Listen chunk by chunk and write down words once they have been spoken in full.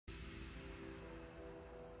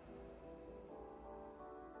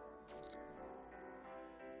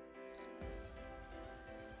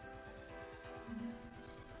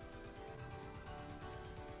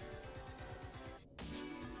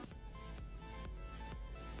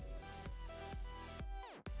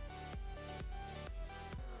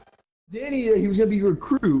Danny, he was gonna be a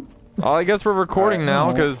recruit. Well, I guess we're recording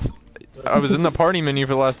now because I was in the party menu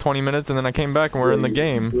for the last 20 minutes and then I came back and we're in the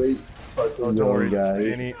game. Oh, don't worry, guys.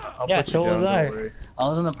 Danny, Yeah, so was I. I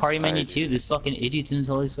was in the party menu too. This fucking idiot didn't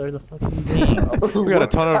totally start the fucking game. We got a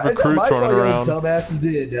ton of recruits running around. Dumbasses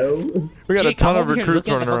did, no. We got a Jake, ton I'm of over here recruits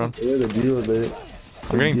looking running at the around. Yeah, they're dealing with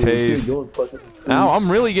it. I'm getting tased. Ow,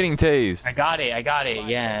 I'm really getting tased. I got it,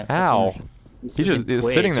 yeah. Ow. He just is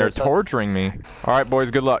sitting there torturing me. Alright,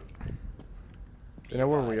 boys, good luck. You know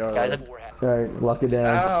where we are. Guys, Alright, lock it down.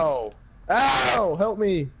 Ow! Ow! Help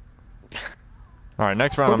me! Alright,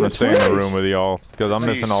 next round I'm gonna stay in the room with y'all because I'm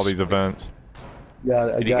missing all these events.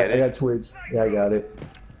 Yeah, I got Twitch. Yeah, I got it.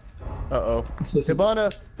 Uh-oh.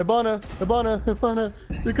 Hibana! Hibana! Hibana! Hibana!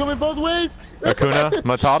 They're coming both ways! Akuna,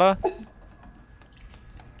 Matata.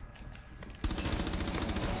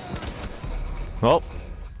 Well,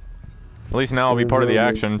 at least now I'll be part of the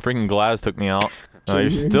action. Freaking Glaz took me out. You're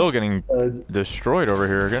still getting destroyed over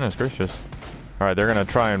here. Goodness gracious. Alright, they're gonna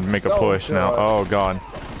try and make a push now. Oh god.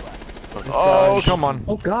 Oh, come on.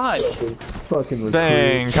 oh god. Fucking recruit.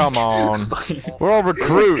 Dang, come on. We're all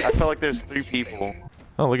recruits. I felt like there's 3 people.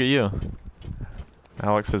 Oh, look at you.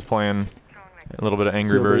 Alex is playing a little bit of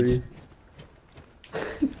Angry Birds.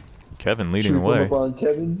 Kevin leading the way. On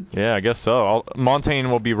Kevin? Yeah, I guess so. Montaigne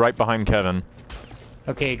will be right behind Kevin.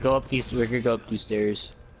 Okay, we're gonna go up these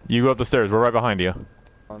stairs. You go up the stairs. We're right behind you.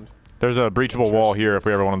 There's a breachable wall here if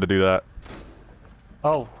we ever wanted to do that.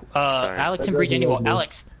 Oh, Alex can breach any wall.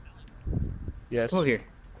 Alex, Yes. come over here.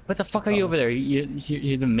 What the fuck are you over there?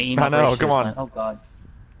 You're the main. I know, operations come on. man. Oh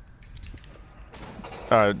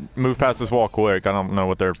god. Move past this wall quick. I don't know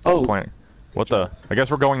what they're planning. What the? I guess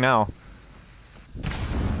we're going now.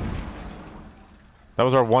 That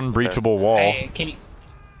was our one breachable wall. Hey, can you?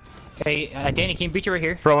 Hey, Danny, can you breach over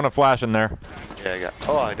here? Throwing a flash in there. Yeah, I got.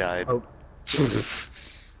 Oh, I died. Oh.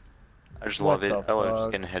 I just What love it. the I love fuck?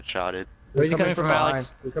 just getting headshotted. Where's he coming from, behind.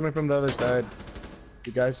 Alex? They're coming from the other side.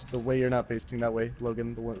 You guys, the way you're not facing that way,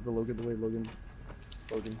 Logan. The way Logan.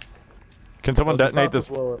 Logan. Can someone detonate this?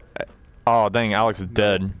 Oh, dang, Alex is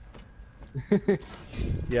dead.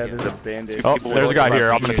 Yeah, there's a bandage. Oh, there's a guy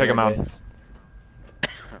here. I'm gonna take him out.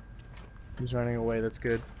 He's running away. That's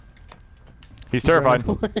good. He's terrified.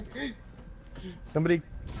 Somebody.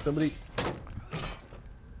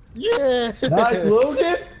 Yeah. Nice,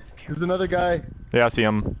 Logan! There's another guy. Yeah, I see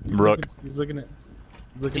him. Rook. He's looking at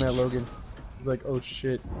Logan. He's like, oh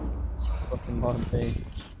shit. Fucking Montaigne.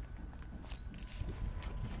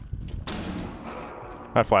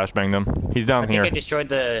 I flashbanged him. He's down I think here. I destroyed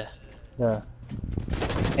the. Yeah.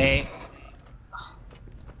 Hey,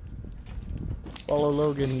 Follow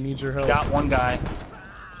Logan. He needs your help. got one guy.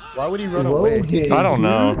 Why would he run away? Logan, I don't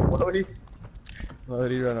know. Why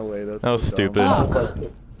would he run away? That's That was so dumb.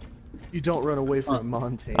 stupid. Oh, You don't run away from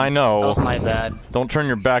Montaigne. I know. oh my bad. Don't turn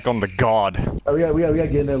your back on the god. Oh, we gotta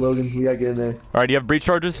get in there, Logan. We gotta get in there. Alright, do you have breach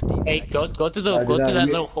charges? Hey, go to the that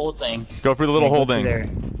little hole thing. Go through the little Yeah, hole go through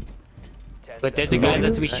thing. there. But there's a guy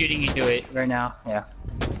that's be shooting into it right now. Yeah.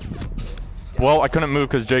 Well, I couldn't move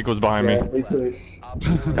because Jake was behind Yeah, me. we could. I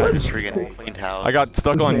just freaking cleaned house. I got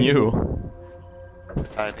stuck on you.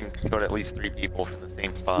 I think killed at least 3 people from the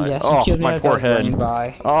same spot. Yeah, he Oh, killed me my as poor I was running head.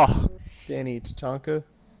 by. Oh, Danny Tatanka.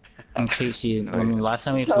 In case you, I mean, last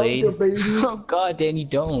time we Tell played. you, baby. Oh god, Danny,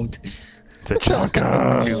 don't. Too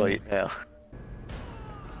Tachanka. late now.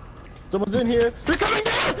 Someone's in here. They're coming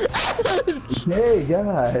down. Hey,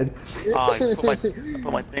 God. Oh, I put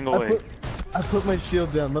my thing away. I put my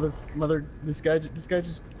shield down. Mother. This guy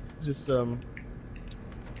just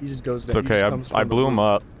he just goes down. It's okay, I blew him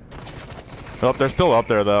up. Oh, they're still up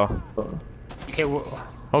there though. Okay,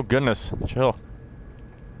 Oh goodness, chill.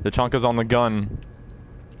 Tachanka's on the gun.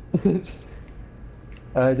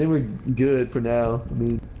 I think we're good for now. I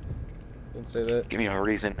mean, Don't say that. Give me a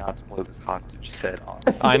reason not to blow this hostage set off.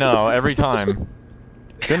 I know, every time.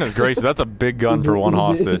 Goodness gracious, that's a big gun for one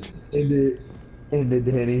hostage. End it,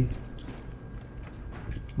 Danny.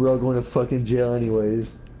 We're all going to fucking jail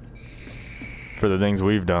anyways. For the things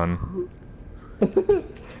we've done.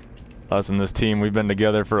 Us and this team, we've been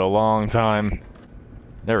together for a long time.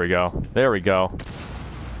 There we go. There we go.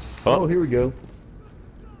 Oh, here we go.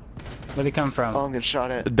 where'd they come from? Oh, I'm getting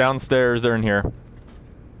shot at. Downstairs, they're in here.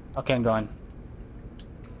 Okay, I'm going.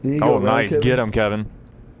 There you go, Oh, man, nice. Kevin. Get him, Kevin.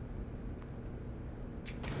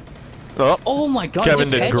 Oh, Oh my god, Kevin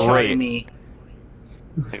he did headshotted great. me.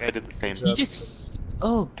 I think I did the same. He just.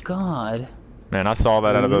 Oh god. man, I saw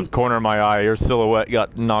that out of the corner of my eye. Your silhouette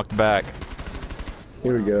got knocked back.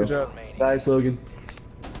 Here we Good go. job. Nice, Logan.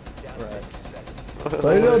 Right.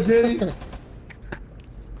 Let it up, Danny.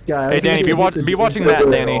 God, Hey, Danny, be watching that,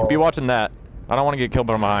 Danny. Be watching that. I don't want to get killed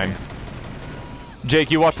from behind.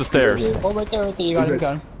 Jake, you watch the stairs. Oh, right there, you got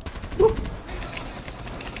him.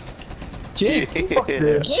 Jake!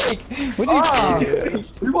 Jake! What are you doing?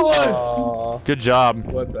 We won! Good job.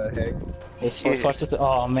 What the heck? Let's watch this.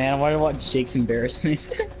 Oh man, I want to watch Jake's embarrassment.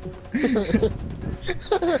 Just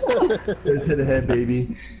hit the head,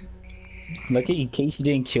 baby. Lucky in case he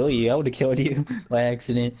didn't kill you, I would have killed you by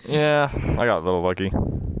accident. Yeah, I got a little lucky.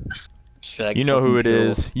 Should You know who it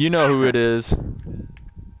is. You know who it is.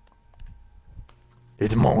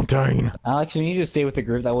 It's Montaigne. Alex, we need to stay with the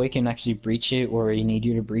group, that way we can actually breach it, or we need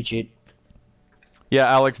you to breach it. Yeah,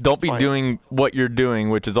 Alex, don't be Fine. doing what you're doing,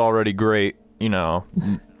 which is already great. You know,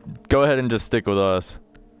 go ahead and just stick with us.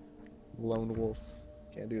 Lone wolf.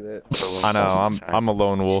 Can't do that. I know, I'm a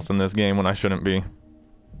lone wolf in this game when I shouldn't be.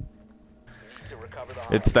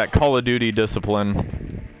 It's that Call of Duty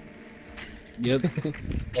discipline. Yep. Hey,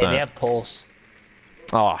 they have pulse.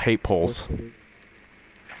 Oh, I hate Pulse.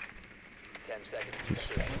 He's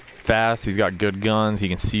fast, he's got good guns, he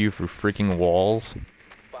can see you through freaking walls.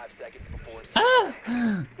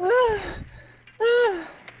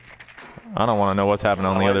 I don't want to know what's happening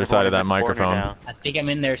on the other side of that microphone. I think I'm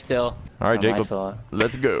in there still. Alright, Jacob,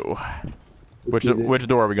 let's go. Which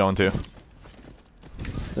door are we going to?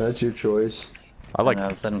 That's your choice. I like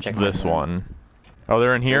this one. Oh,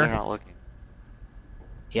 they're in They're here? not looking.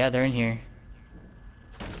 Yeah, they're in here.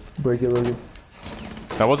 Break it, Logan.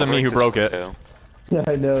 That wasn't me who broke it. Yeah,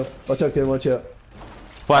 I know. Watch out, kid. Watch out.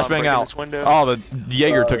 Flashbang breaking out. this window. Oh, the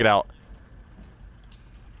Jaeger took it out.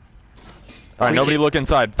 Alright, nobody look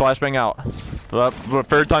inside. Flashbang out.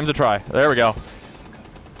 Third time's a try. There we go.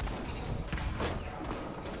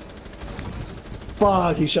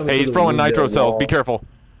 Fuck, he shot me. Hey, he's through the throwing window nitro cells. wall. Be careful.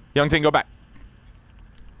 Young Ting, go back.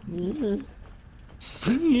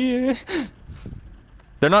 Yeah.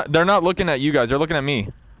 They're not looking at you guys. They're looking at me.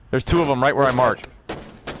 There's two of them right where I marked.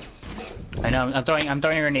 I know. I'm throwing a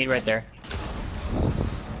grenade right there.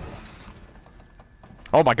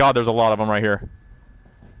 Oh my God, there's a lot of them right here.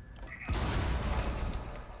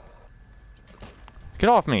 Get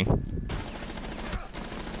off me.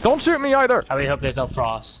 Don't shoot me either. I really hope there's no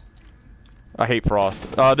frost. I hate frost.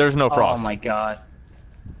 There's no frost. Oh my God.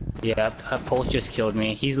 Yeah, Pulse just killed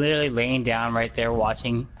me. He's literally laying down right there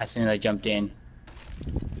watching as soon as I jumped in.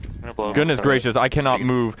 Goodness gracious, I cannot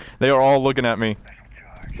move. They are all looking at me.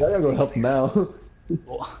 I gotta go help him out.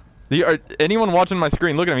 Anyone watching my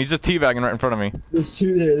screen, look at him. He's just teabagging right in front of me. There's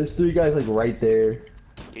two there. There's three guys like right there.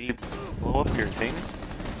 Did you blow up your thing?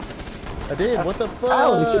 I did. What the fuck?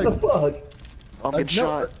 Alex, what the fuck? I'll get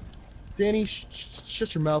shot. Danny,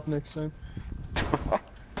 shut your mouth next time.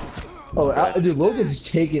 Oh, dude, Logan's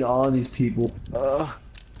taking on these people.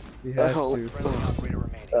 He has Oh. to.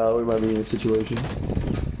 We might be in a situation.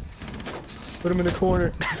 Put him in the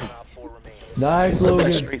corner. Nice, Put that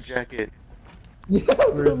Logan. straight jacket. Yeah,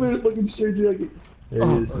 put him in a fucking straight jacket. There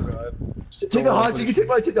he is. Oh god. Take a hostage. You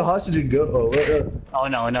can take the hostage and go. Oh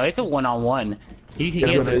no, it's a one-on-one. He Yeah,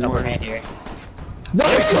 has but an it upper worked. hand here.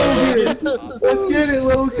 Nice, Logan. Let's get it,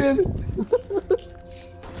 Logan.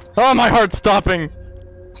 Oh, my heart's stopping.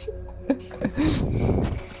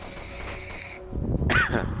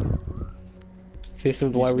 This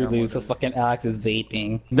is why we lose. This fucking Alex is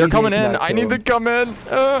vaping. They're coming in. Not I need to kill come in.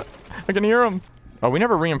 I can hear them. Oh, we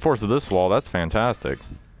never reinforced this wall. That's fantastic.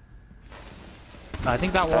 I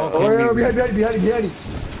think that wall Oh, can be... behind you.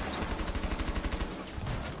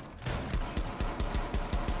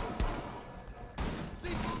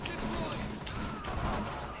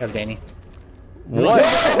 Have Danny. What?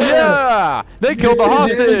 Yeah! They killed the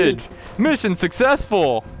hostage! Mission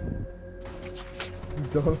successful!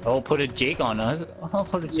 Oh, put a Jake on us. Oh,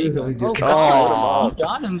 put a Jake on. Oh, Oh. God.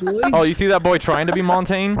 Got him, boy. Oh, you see that boy trying to be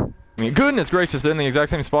Montaigne? I mean, goodness gracious, they're in the exact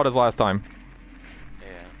same spot as last time. Yeah.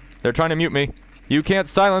 They're trying to mute me. You can't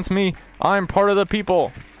silence me. I'm part of the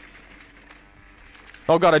people.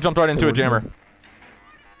 Oh god, I jumped right into a jammer.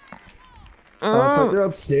 They're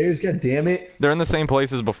upstairs. God damn it. They're in the same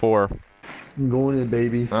place as before. I'm going in,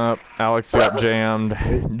 baby. Alex got jammed.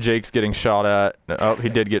 Jake's getting shot at. Oh, he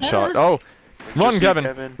did get shot. Oh, run,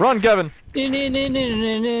 Kevin. Run, Kevin.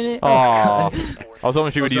 Oh, Aw. God. I was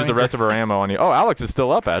hoping she would use the rest of her ammo on you. Oh, Alex is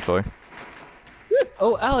still up, actually.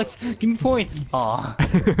 Oh, Alex, give me points. Aw.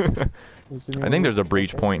 I think there's a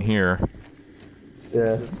breach point here.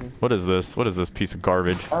 Yeah. What is this? What is this piece of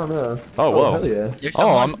garbage? I don't know. Oh, whoa. Hell yeah. There's Oh,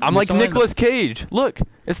 someone- I'm there's like someone- Nicolas Cage. Look,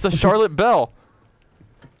 it's the Charlotte Bell.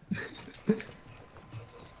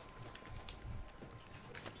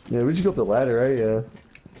 Yeah, we just go up the ladder, right? Yeah.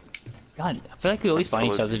 God, I feel like we always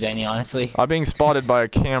find each other, Danny, honestly. I'm being spotted by a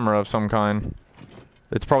camera of some kind.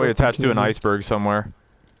 It's probably attached to an iceberg somewhere.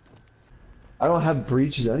 I don't have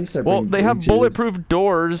breaches. I need to start Well, bringing they have breaches. bulletproof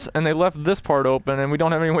doors, and they left this part open, and we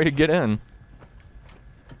don't have any way to get in.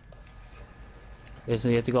 Yeah, so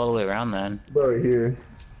you have to go all the way around then. Right here.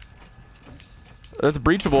 That's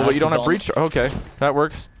breachable, but you don't have breach. Okay, that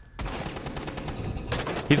works.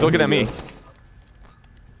 He's looking at me.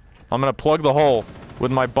 I'm gonna plug the hole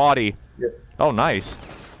with my body. Yep. Oh, nice.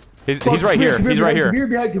 He's right here. He's right here. Kabir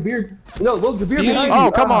behind Kabir. No, look, Kabir behind you.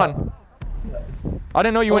 Oh, come on. I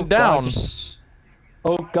didn't know you went down. God,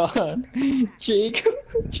 oh God, Jake,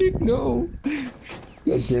 Jake, no.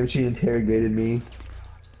 God damn, she interrogated me.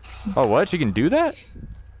 Oh, what? She can do that?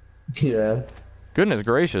 Yeah. Goodness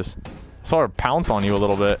gracious. I saw her pounce on you a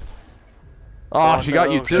little bit. Oh, she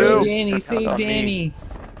got you Save too. Danny, save Danny.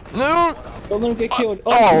 No. Don't let him get killed.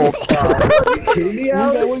 Oh. Are you kidding me,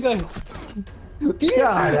 Alex? One guy.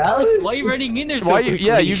 God, Alex. Why are you running in there so Why? quickly?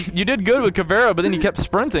 Yeah, you did good with Caveira, but then you kept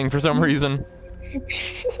sprinting for some reason.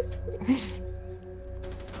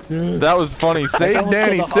 That was funny. Save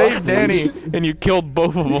Danny, save Danny, and you killed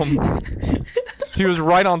both of them. She was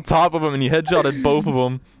right on top of him, and you headshotted both of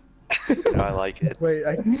them. I like it. Wait,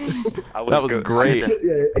 That was great.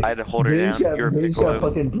 I had to hold her down. You were Danny got Piccolo.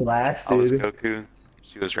 fucking I was blasted. Goku.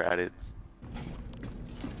 She was Raditz.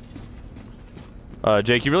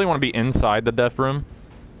 Jake, you really want to be inside the death room?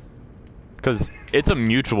 Because it's a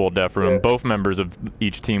mutual death room. Yeah. Both members of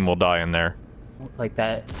each team will die in there. Like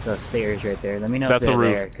that, it's a stairs right there. Let me know That's if the they're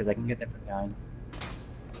roof. there, because I can get them from behind.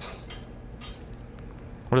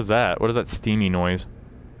 What is that? What is that steamy noise?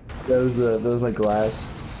 That was my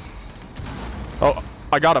glass. Oh,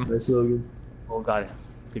 I got him. Nice Logan. Oh god,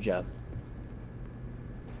 good job.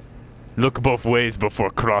 Look both ways before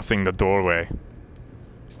crossing the doorway.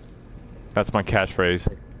 That's my catchphrase.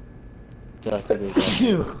 Bless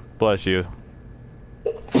you. Bless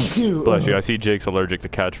you. I see Jake's allergic to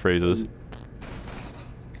catchphrases.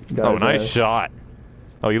 Oh, nice shot.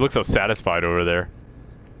 Oh, you look so satisfied over there.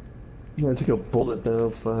 I took a bullet though,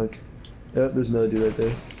 fuck. Yep, there's another dude right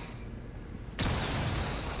there.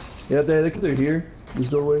 Yep, they're here. This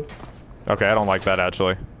doorway. Okay, I don't like that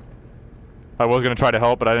actually. I was gonna try to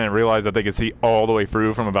help, but I didn't realize that they could see all the way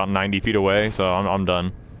through from about 90 feet away, so I'm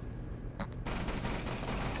done.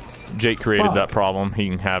 Jake created that problem. He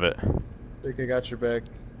can have it. I think I got your back.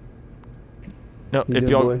 No, Get if in,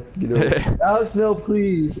 y'all. boy. Get over. Alex, no,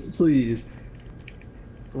 please, please.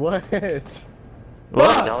 What?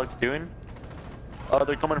 What's Alex doing? Oh,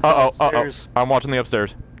 they're coming from upstairs. I'm watching the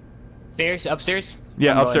upstairs. Stairs? Upstairs?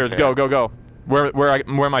 Yeah, I'm going. upstairs. Go, go, go.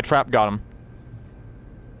 Where my trap got him.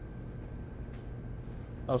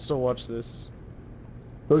 I'll still watch this.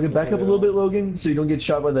 Logan, back up a little bit, Logan, so you don't get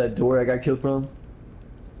shot by that door I got killed from.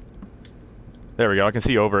 There we go. I can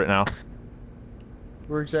see over it now.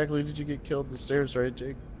 Where exactly did you get killed? The stairs, right,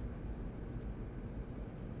 Jake?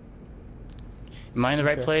 Am I in the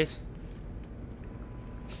right Okay. place?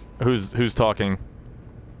 Who's talking?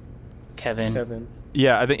 Kevin. Kevin.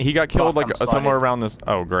 Yeah, I think he got killed Fuck, like I'm somewhere spotted. around this.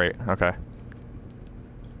 Oh, great. Okay.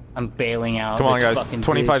 I'm bailing out. Come on, this guys. fucking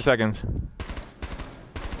 25 bitch. seconds.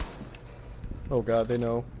 Oh god, they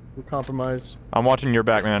know. We're compromised. I'm watching your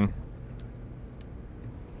back, man.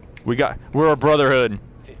 We're a brotherhood.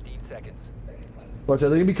 Watch out,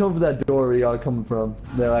 they're gonna be coming for that door where y'all coming from.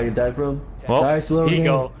 That I could die from. Well, Nice, Here Logan. you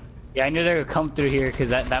go. Yeah, I knew they would come through here because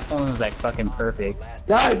that one was like fucking perfect.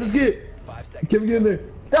 Nice, let's get it. Kevin, get in there.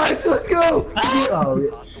 Nice, let's go.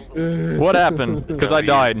 Oh, yeah. What happened? Because I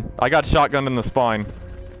died. I got shotgunned in the spine.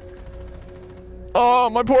 Oh,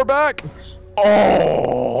 my poor back.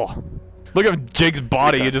 Oh. Look at Jake's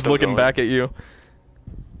body. Wait, He's that's just still looking going. back at you.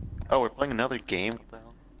 Oh, we're playing another game? What the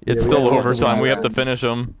hell? It's we still have one overtime. more We have to round. finish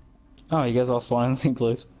them. Oh, you guys all spawn in the same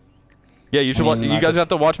place. Yeah, you should. I mean, You I guys could- have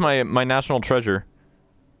to watch my National Treasure.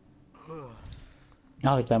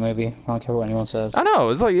 I like that movie. I don't care what anyone says. I know.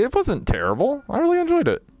 It's like it wasn't terrible. I really enjoyed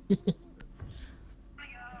it.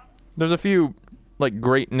 There's a few like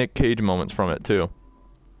great Nick Cage moments from it too.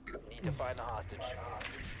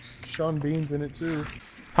 Sean Bean's in it too.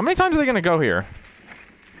 How many times are they gonna go here?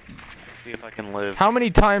 See if I can live. How many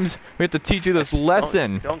times we have to teach you this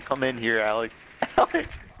lesson? Don't come in here, Alex.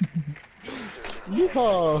 Alex.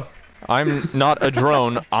 Yeehaw! I'm not a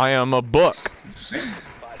drone. I am a book.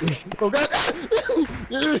 Oh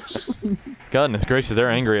god! Goodness gracious, they're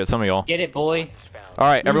angry at some of y'all. Get it, boy. All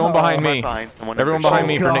right, everyone behind I'm me. behind someone. Everyone behind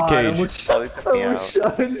me for Nick God, Cage. I wish Oh, they took me I wish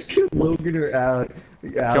I just killed Logan or Alex.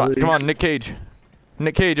 Come on, Nick Cage.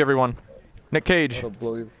 Nick Cage, everyone. Nick Cage. That'll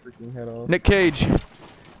blow your freaking head off. Nick Cage.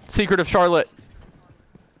 Secret of Charlotte.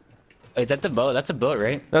 Is that the boat? That's a boat,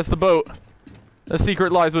 right? That's the boat. The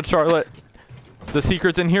secret lies with Charlotte. The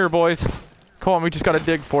secret's in here, boys. Come on, we just gotta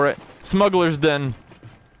dig for it. Smuggler's Den.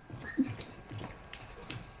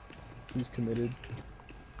 He's committed.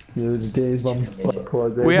 It was Danny's mom's butt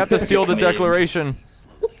plug. We have to steal the declaration.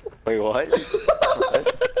 Wait, what?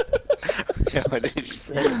 What? What did you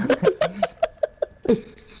say?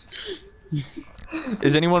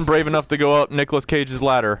 Is anyone brave enough to go up Nicolas Cage's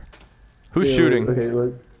ladder? Who's shooting? Okay,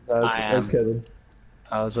 look. That's Kevin.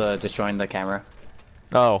 I was destroying the camera.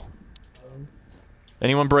 Oh.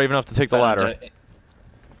 Anyone brave enough to take the ladder?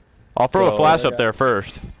 I'll throw a flash up there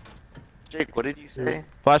first. Jake, what did you say?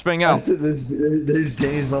 Flashbang out. There's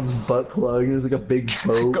Danny's mom's butt plug. It was like a big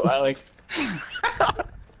boat. Go, Alex.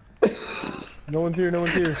 No one's here. No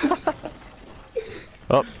one's here.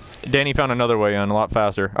 Oh, Danny found another way in a lot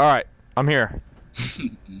faster. All right, I'm here.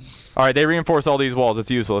 All right, they reinforce all these walls. It's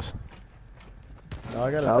useless. No,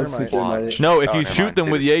 I got a Alex is thermite. thermite. No, if Oh, you never shoot mind. them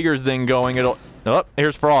with Jaeger's thing going, it'll. Oh,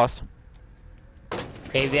 here's Frost.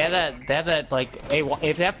 Hey, they have that like, hey,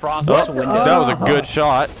 if they have frost, Oh, watch the window. that was a good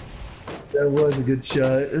shot. That was a good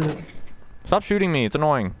shot. Stop shooting me. It's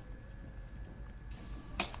annoying.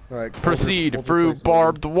 Alright, Proceed through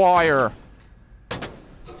barbed wire.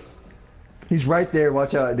 He's right there.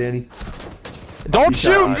 Watch out, Danny. Don't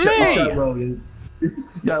You shoot shot me! Logan. You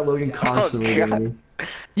got Logan constantly. God. Danny.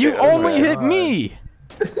 You Yeah, only man. hit me.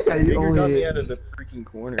 Yeah, you Digger got only me hit. out of the freaking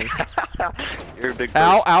corner. You're a big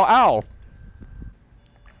Ow, person. ow, ow.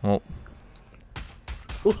 Well,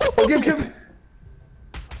 Oh, get Kevin.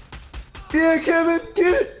 Yeah, Kevin,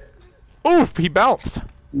 get it. oof, he bounced.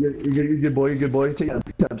 You're good boy. You're good boy. Take it.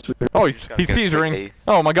 Big time, sweetheart. Oh, he's Got a good seizuring. face.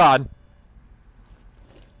 Oh my god.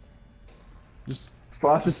 Just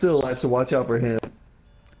Frost is still alive, so watch out for him.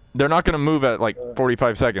 They're not gonna move at like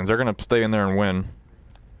 45 seconds. They're gonna stay in there and win.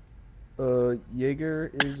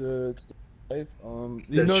 Jaeger is safe. No,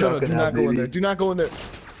 They're do chucking not out, go in baby. there. Do not go in there.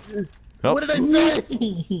 Oh. What did I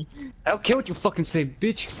say? I don't care what you fucking say,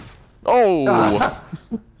 bitch. Oh!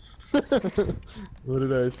 What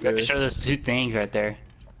did I You say? gotta show those two things right there.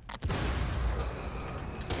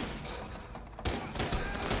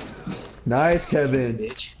 Nice, Kevin.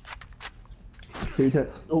 Bitch. Take your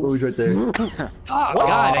time. Oh, he's right there. Oh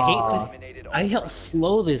god, I hate this. I hate how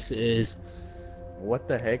slow this is. What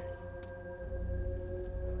the heck?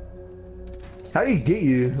 How do you get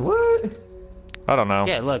you? What? I don't know.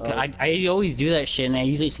 Yeah, look, I always do that shit, and I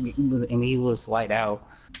usually will slide out.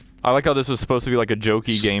 I like how this was supposed to be like a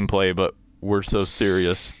jokey gameplay, but we're so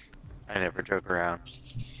serious. I never joke around.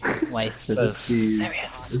 Life It's a is siege.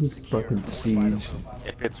 serious. This is fucking siege.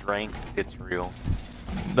 If it's ranked, it's real.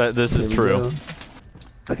 This is There we true. go.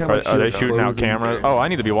 Look how much Are they shit shooting out closing. cameras? Oh, I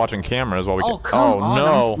need to be watching cameras while we. Oh, can... come on.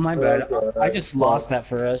 no! My bad. I just lost that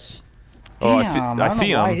for us. Oh, I Damn, I don't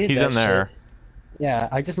see know why I him. did He's that in there. shit. Yeah,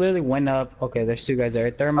 I just literally went up. Okay, there's two guys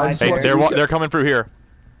there. Thermite. Hey, Hey, they're coming through here.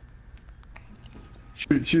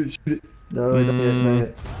 Shoot it. No, not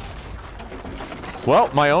yet. Well,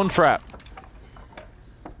 my own trap.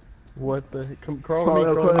 What the heck? Come crawl Oh, to me,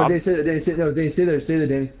 no, crawl to me. Danny, stay there, Danny, stay there,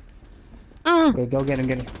 Danny. Okay, go get him,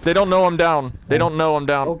 get him. They don't know I'm down. They don't know I'm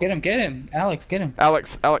down. Oh, get him, Alex, get him.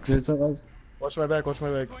 Alex. Watch my back, watch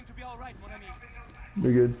my back.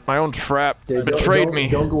 You're good. My own trap Danny, betrayed don't, me.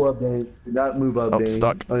 Don't go up, Danny. Do not move up, Oh, Danny.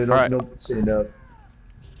 stuck. Oh, no, Alright. no, stand up.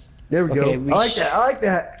 There we Okay, go. we I like that. I like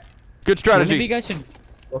that. Good One of you strategy. guys should.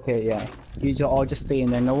 Okay, yeah. You all just stay in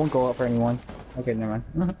there. No one go up for anyone. Okay, never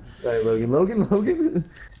mind. Alright, Logan.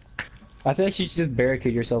 I feel like you should just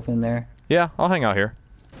barricade yourself in there. Yeah, I'll hang out here.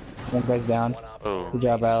 One guy's down. Oh. Good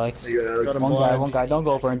job, Alex. There you go, Got Alex. him One blind. guy. Don't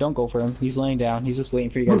go for him. Don't go for him. He's laying down. He's just waiting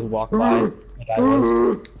for you guys to walk by. The guy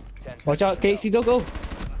was. Watch out, Casey. Don't go.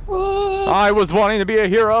 I was wanting to be a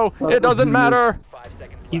hero. It doesn't matter.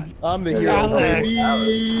 I'm the There hero, Alex.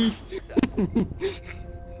 baby.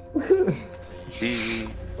 Gee.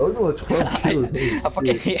 Logan with 12 kills. I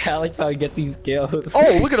fucking hate Alex how he gets these kills.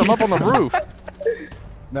 Oh, look at him up on the roof.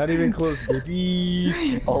 Not even close,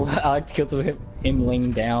 baby. Oh, Alex kills him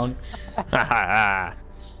laying down.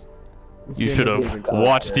 You should have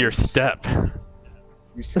watched your step.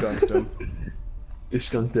 You skunked him. You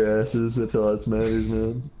skunked their asses. That's all that matters,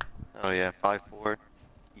 man. Oh yeah, 5-4.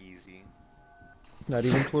 Easy. Not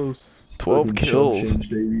even close. 12 Fucking kills. chump change,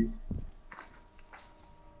 baby.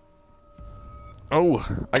 Oh,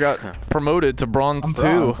 I got promoted to bronze I'm 2.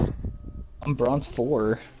 bronze. I'm bronze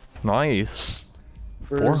 4. Nice.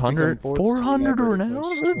 First 400 become fourth, 400 never or an touch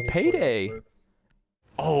hour 24 payday. bullets.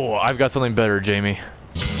 Oh, I've got something better, Jamie.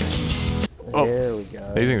 Oh, There we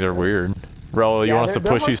go. these things are weird. Rel, you want us to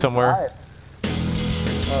push you somewhere?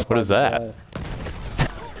 What is that?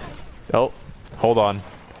 Oh, hold on.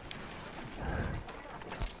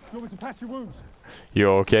 You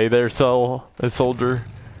okay there, soldier?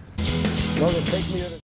 Logan, take me to the